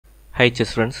Hi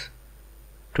chess friends,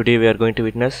 today we are going to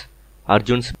witness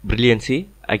Arjun's brilliancy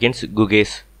against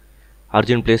Gukesh.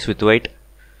 Arjun plays with white,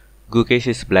 Gukesh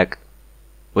is black.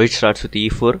 White starts with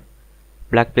e4,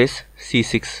 black plays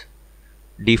c6,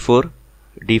 d4,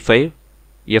 d5,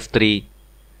 f3.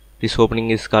 This opening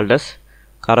is called as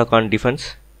Karakan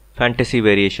defense fantasy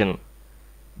variation.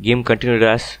 Game continued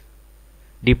as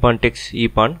d pawn takes e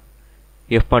pawn,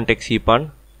 f pawn takes e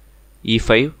pawn,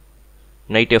 e5,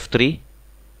 knight f3,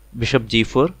 bishop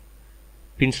g4,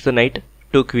 pins the knight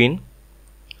to queen,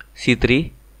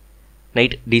 c3,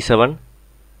 knight d7,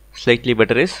 slightly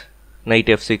better is knight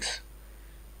f6,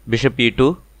 bishop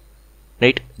e2,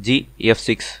 knight g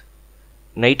f6,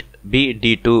 knight b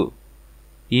d2,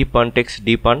 e pawn takes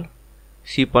d pawn,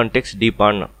 c pawn takes d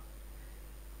pawn.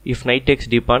 If knight takes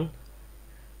d pawn,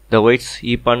 the white's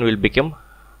e pawn will become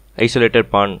isolated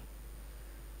pawn.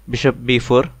 Bishop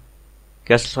b4,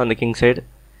 castles on the king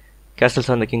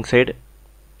side,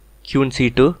 queen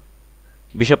c2,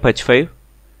 bishop h5,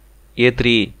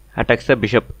 a3 attacks the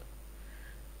bishop,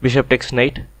 bishop takes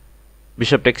knight,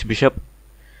 bishop takes bishop,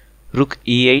 rook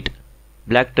e8,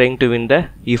 black trying to win the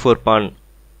e4 pawn,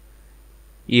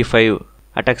 e5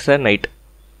 attacks the knight,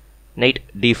 knight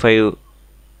d5,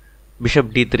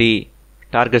 bishop d3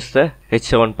 targets the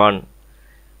h7 pawn,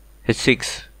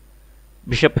 h6,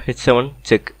 bishop h7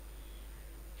 check,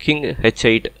 king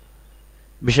h8,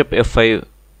 bishop f5,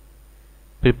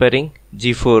 preparing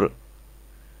g4,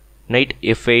 knight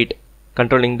f8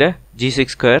 controlling the g6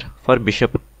 square for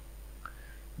bishop,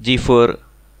 g4,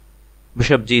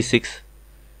 bishop g6,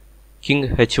 king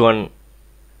h1,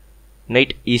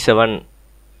 knight e7,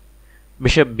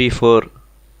 bishop b4,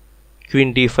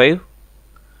 queen d5,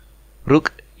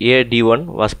 rook a d1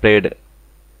 was played.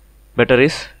 Better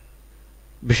is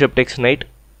bishop takes knight,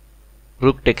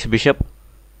 rook takes bishop,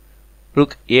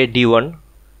 rook a d1,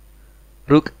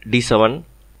 rook d7,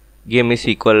 game is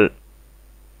equal.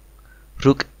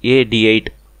 Rook a d8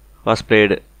 was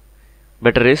played.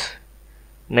 Better is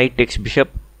knight takes bishop,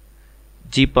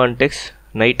 g pawn takes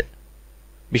knight,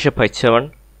 bishop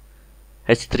h7,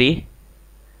 h3,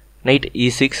 knight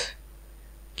e6,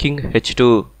 king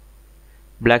h2,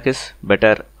 black is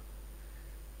better.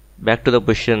 Back to the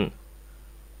position,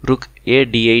 rook a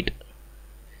d8,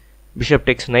 bishop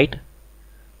takes knight,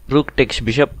 rook takes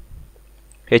bishop,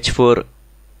 h4,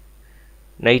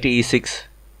 knight e6,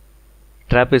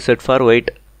 trap is set for white.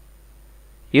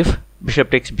 If bishop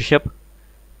takes bishop,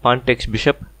 pawn takes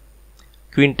bishop,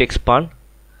 queen takes pawn,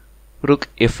 rook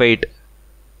f8,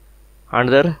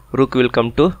 another rook will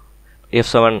come to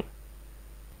f7,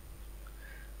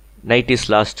 knight is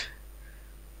lost.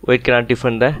 White cannot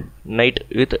defend the knight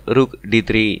with rook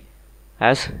d3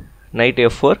 as knight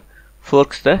f4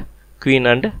 forks the queen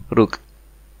and rook.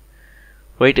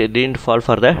 White didn't fall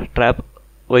for the trap.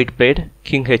 White played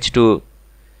king h2.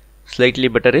 Slightly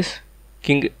better is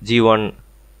king g1,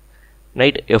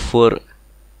 knight f4.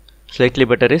 Slightly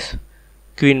better is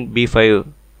queen b5,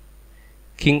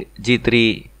 king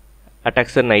g3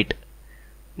 attacks the knight,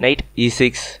 knight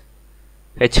e6,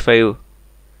 h5,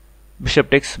 bishop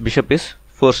takes bishop is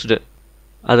forced,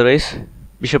 otherwise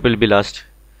bishop will be lost.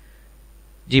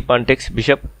 G pawn takes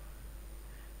bishop,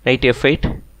 knight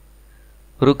f8,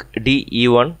 rook d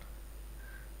e1,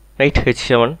 knight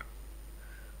h7,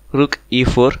 rook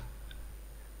e4,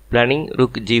 planning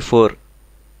rook g4,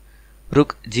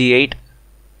 rook g8,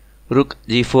 rook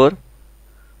g4,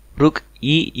 rook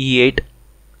e8,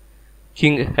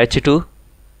 king h2,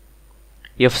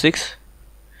 f6,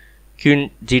 queen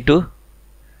g2,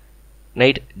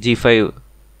 knight g5.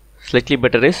 Slightly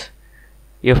better is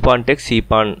f pawn takes c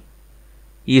pawn,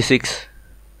 e6,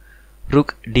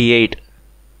 rook d8,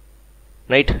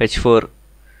 knight h4,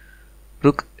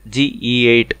 rook g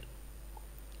e8,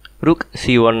 rook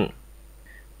c1,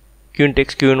 queen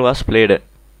takes queen was played.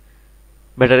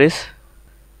 Better is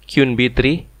queen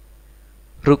b3,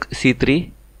 rook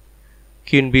c3,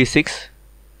 queen b6,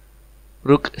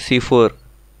 rook c4.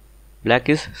 Black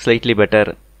is slightly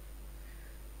better.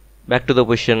 Back to the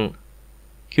position,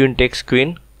 queen takes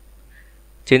queen,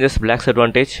 changes black's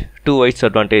advantage to white's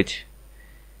advantage.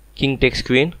 King takes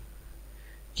queen,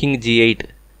 king g8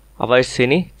 avoids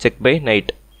any check by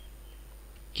knight.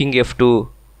 King f2,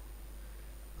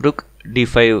 rook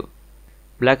d5,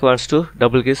 black wants to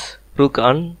double kiss rook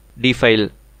on d file.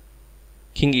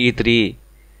 King e3,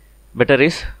 better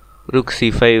is rook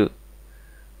c5,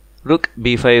 rook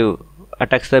b5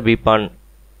 attacks the b pawn,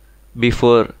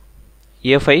 b4,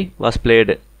 a5 was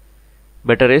played.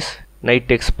 Better is knight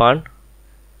takes pawn,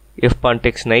 f pawn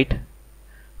takes knight,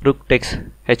 rook takes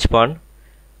h pawn,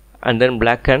 and then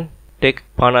black can take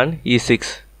pawn on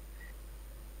e6.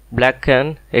 Black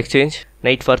can exchange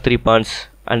knight for 3 pawns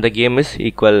and the game is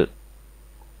equal.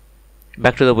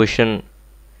 Back to the position.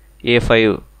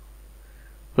 a5,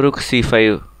 rook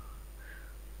c5,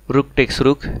 rook takes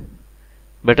rook,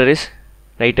 better is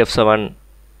knight f7,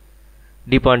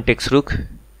 d pawn takes rook,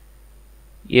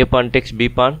 a pawn takes b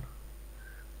pawn,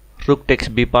 rook takes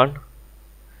b pawn,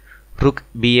 rook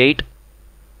b8,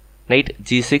 knight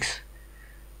g6,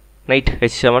 knight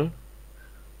h7,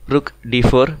 rook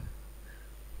d4,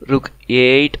 rook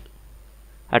a8,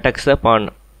 attacks the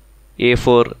pawn,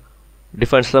 a4,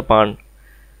 defends the pawn,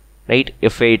 knight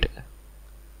f8.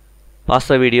 Pause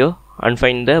the video and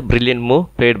find the brilliant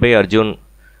move played by Arjun.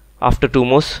 After 2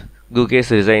 moves,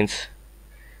 Gukesh resigns.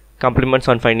 Compliments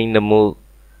on finding the move.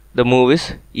 The move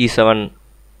is e7.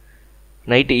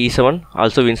 Knight e7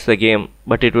 also wins the game,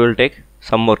 but it will take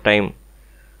some more time.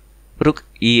 Rook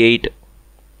e8,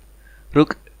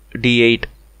 rook d8,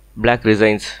 black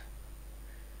resigns.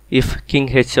 If king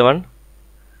h7,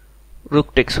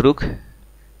 rook takes rook,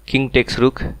 king takes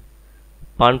rook,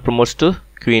 pawn promotes to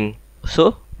queen.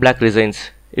 So black resigns.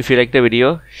 If you like the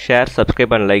video, share,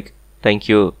 subscribe and like. Thank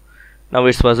you. Now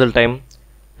it's puzzle time.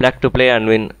 Black to play and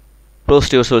win.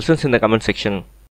 Post your solutions in the comment section.